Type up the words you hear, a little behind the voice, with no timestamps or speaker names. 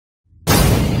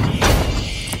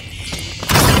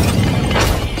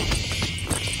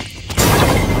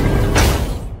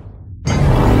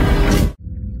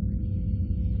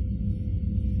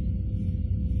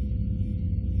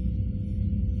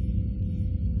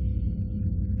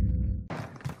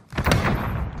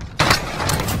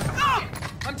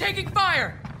I'm taking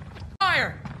fire!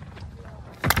 Fire!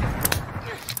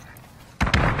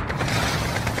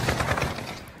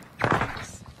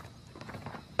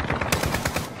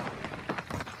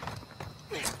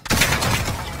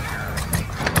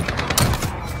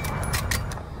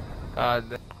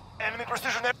 Enemy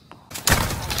precision air.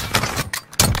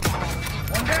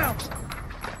 One down.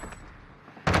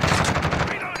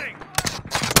 Reloading.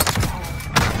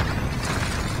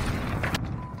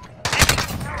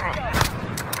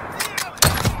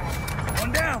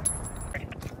 One down.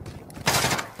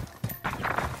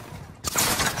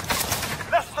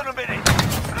 Less than a minute.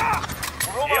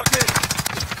 We're almost in.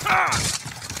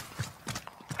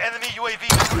 Enemy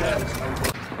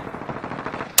UAV.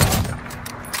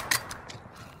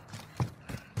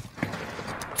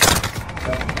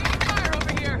 Fire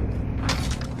over here!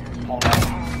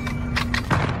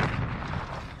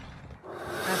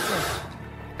 That's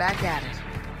it. Back at it.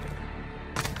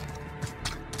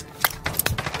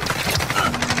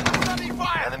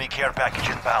 Enemy care package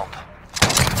inbound.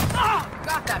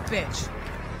 Got that bitch!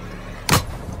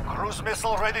 Cruise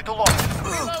missile ready to launch.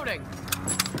 Reloading!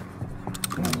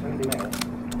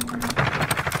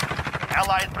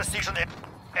 Allied precision air.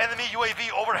 Enemy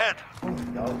UAV overhead.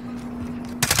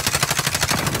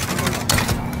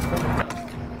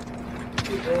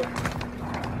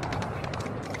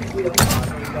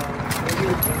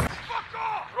 Fuck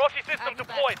off! Trophy system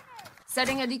deployed.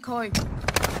 Setting a decoy.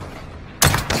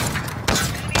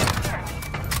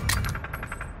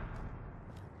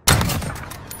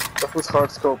 That was hard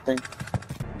scoping.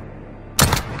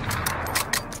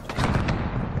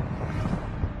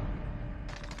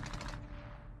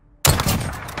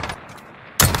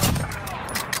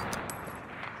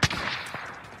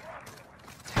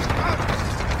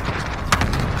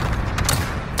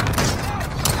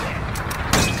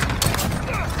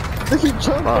 He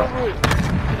jumped over it.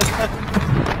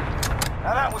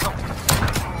 Now that was a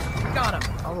Got him!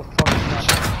 I was fucking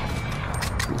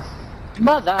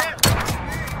Mother!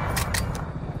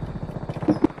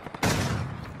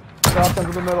 shotgun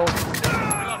to the middle.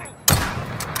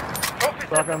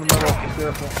 Shotgun in the middle. Be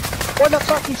careful. Where the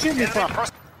fuck you shooting me from?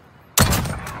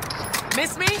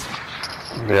 Miss me?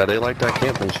 Yeah, they like that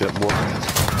camping shit, boy.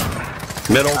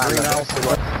 Middle greenhouse.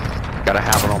 Gotta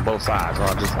have it on both sides.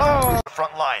 I'll just.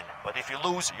 front line, but if you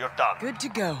lose, you're done. Good to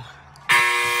go.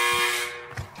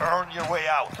 Earn your way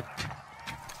out.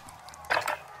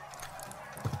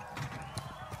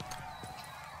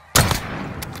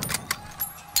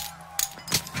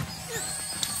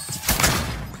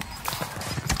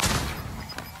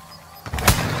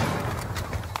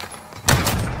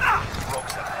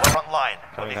 Front line,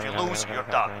 but if you lose, you're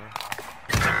done.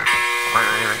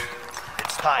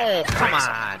 It's time. Oh, come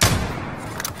on.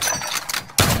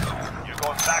 You're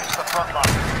going back to the front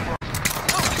line.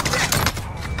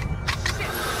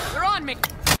 They're on me!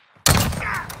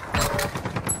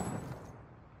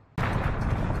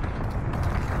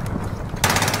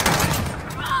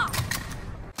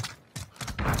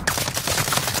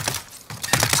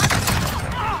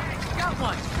 Got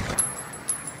one!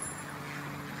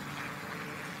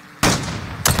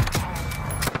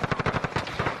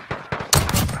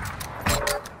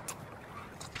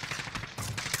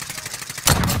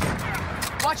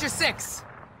 Watch your six!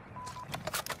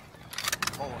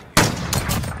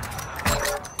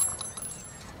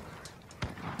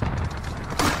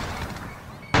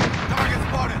 Target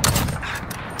spotted.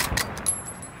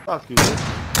 Fuck you.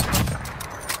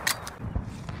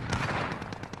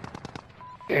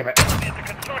 Damn it. It's a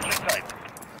construction site.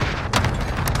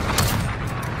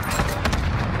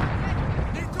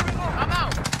 I'm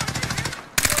out!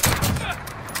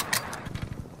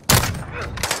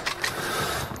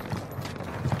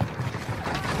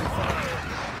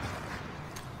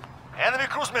 Enemy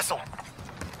cruise missile.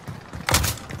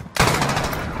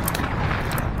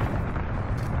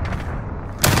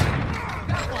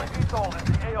 Installed in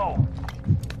the AO.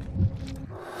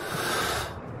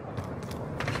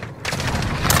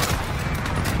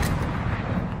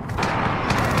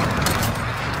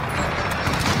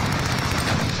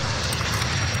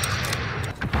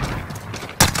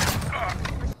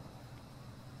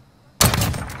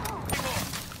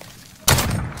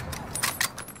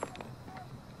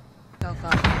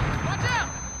 Watch out!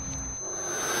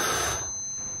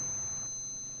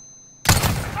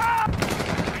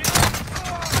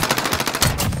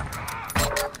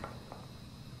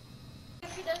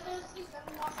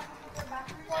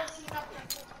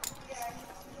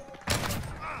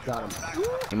 Got him.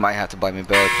 You might have to buy me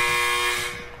back.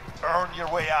 Earn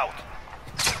your way out.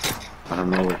 I don't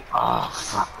know. Ah,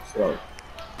 fuck. Sorry.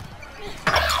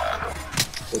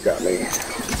 They got me.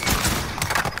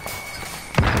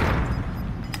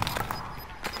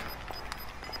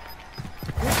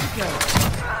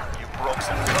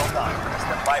 Roxon, well done.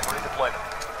 Stand by for redeployment.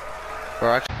 Bro,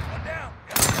 actually, One down.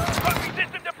 Copy,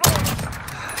 system deployed.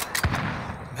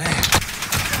 Man.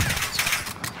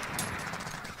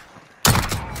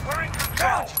 We're in control.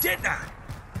 Ouch, didn't I?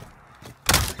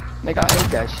 Nigga, I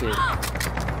hate that shit.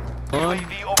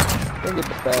 UAV over. Nigga, the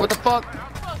best. what the fuck?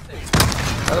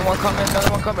 Another one coming,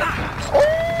 another one coming.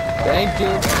 Thank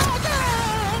you.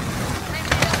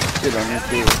 Shit on this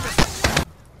dude.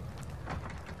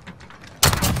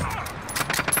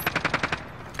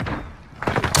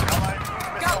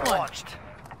 Got one. Launched.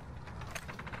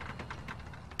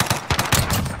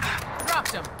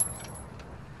 Dropped him.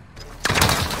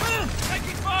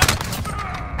 Taking fire.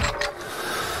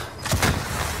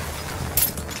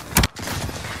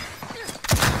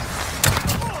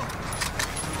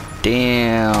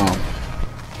 Damn.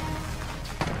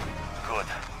 Good.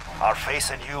 Our face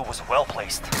and you was well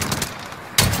placed.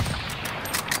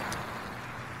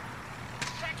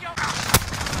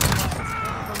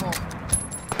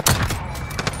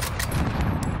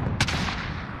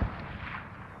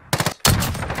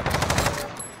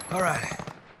 All right.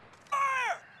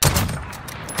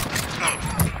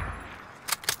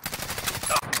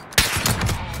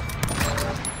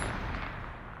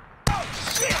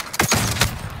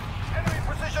 Enemy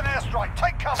precision airstrike.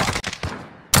 Take cover.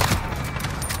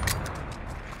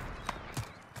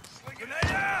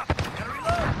 Grenade out. Gotta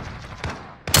reload.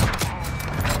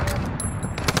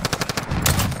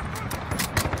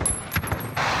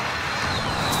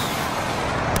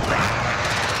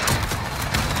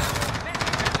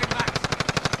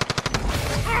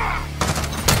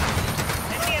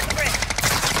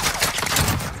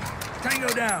 Tango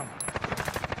down.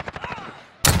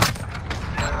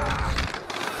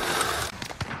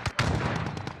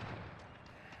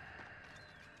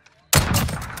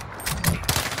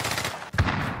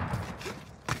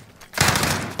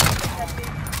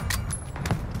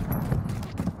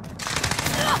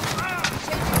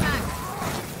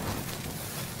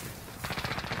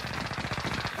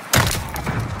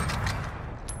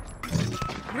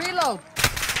 Reload.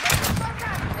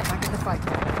 Back in the fight.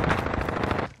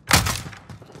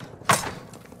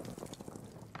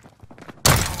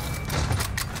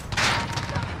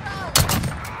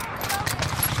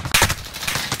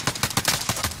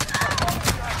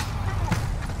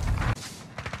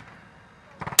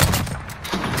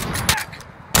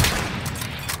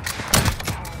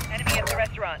 Enemy at the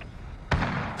restaurant.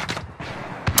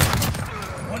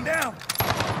 One down.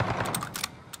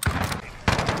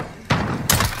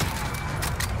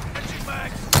 Pitching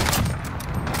back.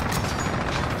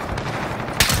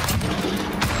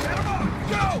 Get him up.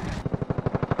 Go.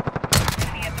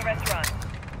 Enemy at the restaurant.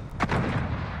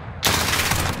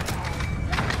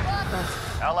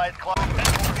 Allied clock.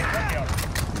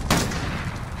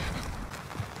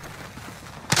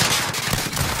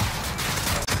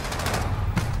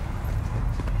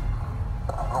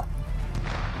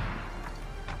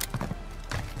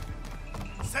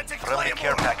 Friendly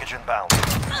care package inbound.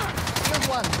 Good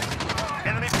one.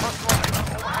 Enemy first line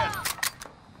overhead.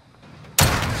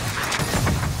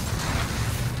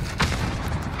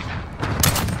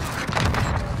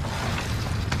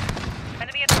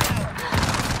 Enemy at the tower.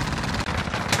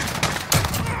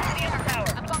 Enemy at the tower.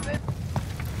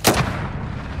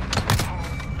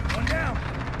 One down.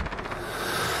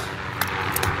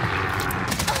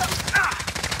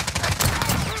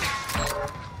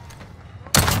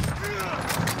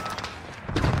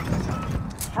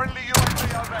 Friendly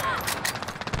UAV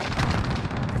overhead.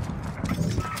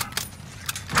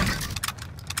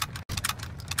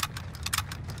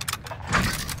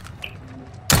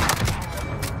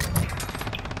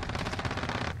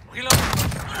 Reload.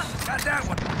 Got that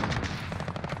one.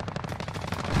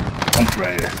 I'm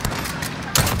ready.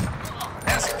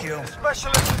 That's a kill.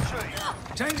 Specialist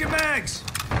achieved. Change your mags.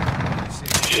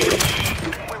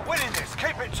 We're winning this.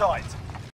 Keep it tight.